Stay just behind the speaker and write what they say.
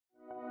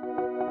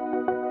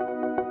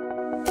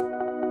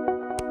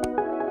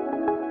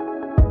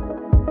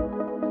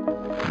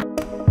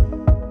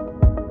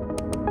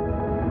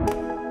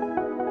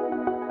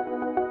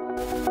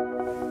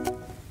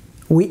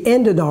We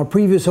ended our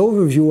previous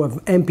overview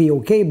of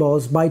MPO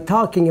cables by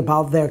talking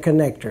about their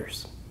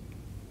connectors.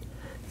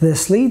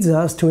 This leads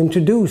us to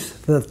introduce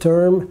the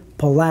term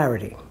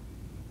polarity.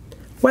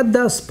 What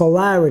does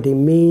polarity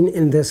mean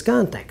in this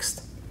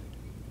context?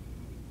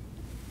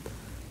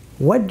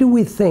 What do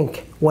we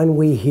think when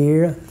we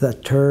hear the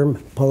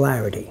term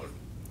polarity?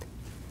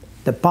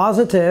 The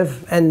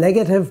positive and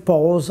negative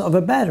poles of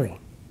a battery,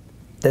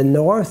 the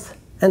north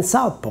and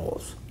south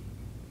poles.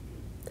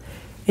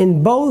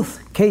 In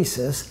both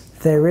cases,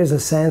 there is a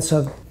sense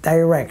of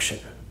direction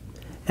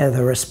and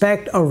the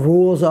respect of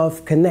rules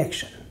of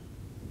connection.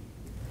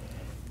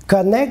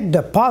 Connect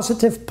the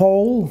positive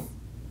pole.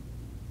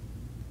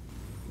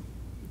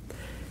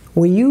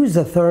 We use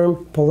the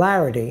term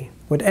polarity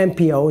with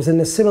MPOs in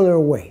a similar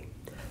way.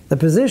 The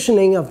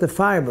positioning of the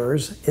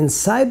fibers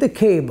inside the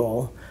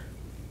cable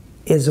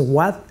is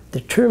what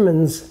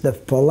determines the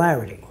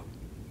polarity.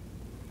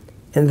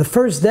 In the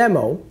first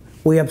demo,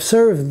 we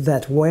observed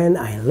that when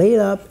I laid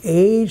up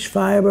each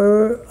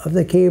fiber of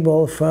the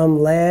cable from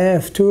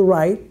left to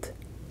right,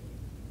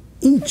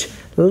 each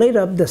lit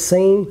up the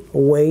same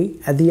way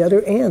at the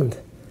other end.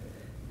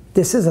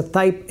 This is a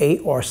type A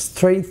or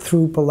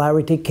straight-through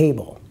polarity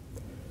cable.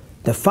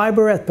 The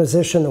fiber at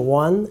position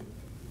 1,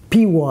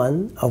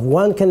 P1 of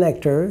one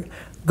connector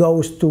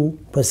goes to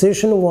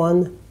position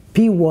 1,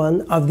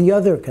 P1 of the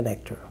other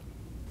connector.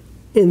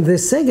 In the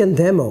second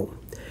demo,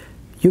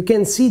 you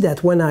can see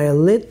that when I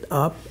lit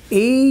up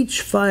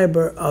each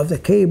fiber of the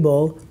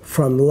cable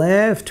from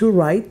left to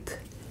right,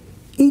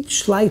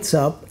 each lights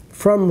up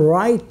from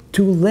right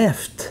to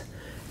left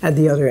at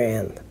the other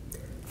end.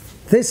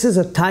 This is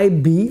a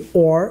type B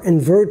or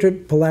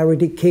inverted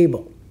polarity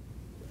cable.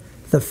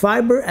 The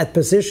fiber at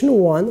position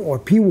 1 or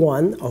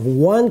P1 of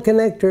one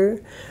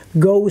connector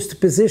goes to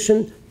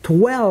position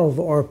 12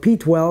 or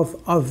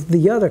P12 of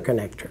the other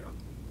connector.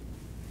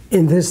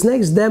 In this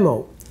next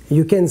demo,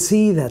 you can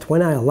see that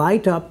when I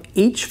light up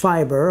each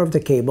fiber of the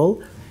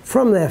cable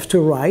from left to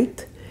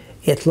right,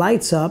 it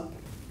lights up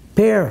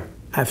pair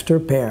after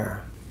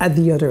pair at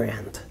the other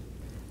end.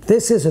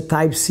 This is a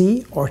type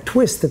C or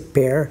twisted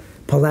pair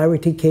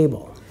polarity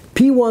cable.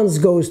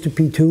 P1 goes to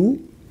P2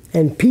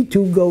 and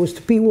P2 goes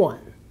to P1,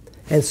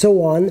 and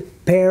so on,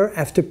 pair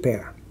after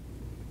pair.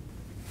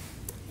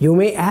 You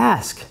may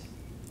ask,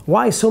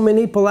 why so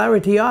many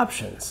polarity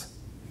options?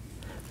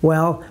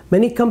 Well,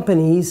 many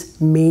companies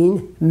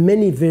mean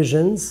many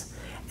visions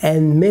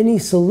and many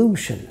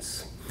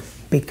solutions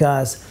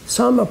because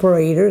some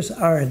operators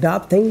are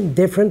adopting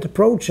different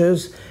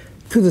approaches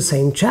to the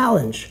same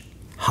challenge: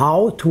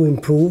 how to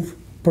improve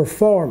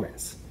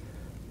performance.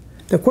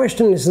 The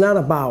question is not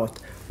about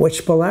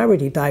which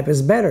polarity type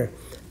is better,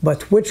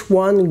 but which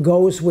one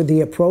goes with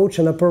the approach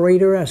an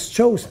operator has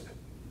chosen.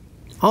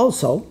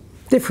 Also,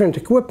 different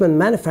equipment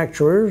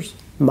manufacturers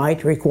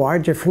might require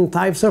different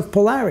types of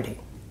polarity.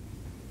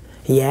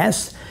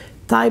 Yes,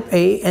 type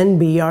A and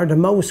B are the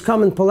most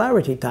common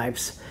polarity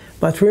types,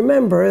 but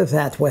remember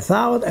that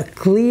without a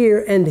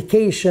clear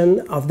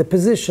indication of the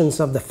positions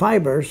of the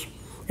fibers,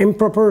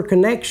 improper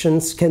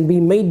connections can be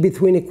made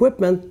between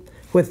equipment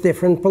with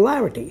different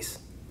polarities.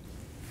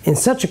 In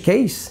such a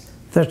case,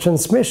 the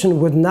transmission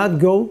would not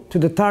go to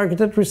the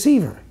targeted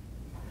receiver.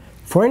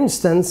 For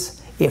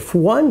instance, if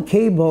one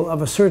cable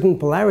of a certain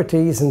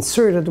polarity is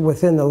inserted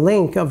within a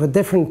link of a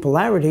different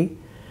polarity,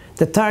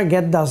 the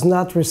target does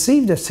not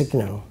receive the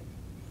signal.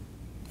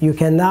 You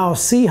can now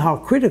see how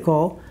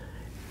critical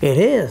it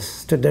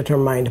is to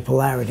determine the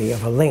polarity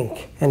of a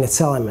link and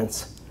its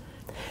elements.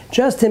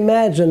 Just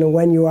imagine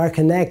when you are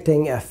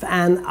connecting a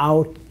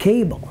fan-out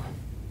cable.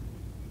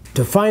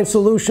 To find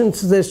solutions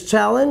to this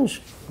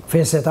challenge,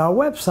 visit our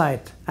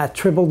website at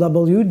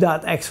www.expo.com.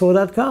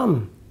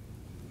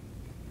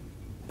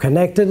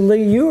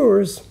 Connectedly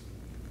yours.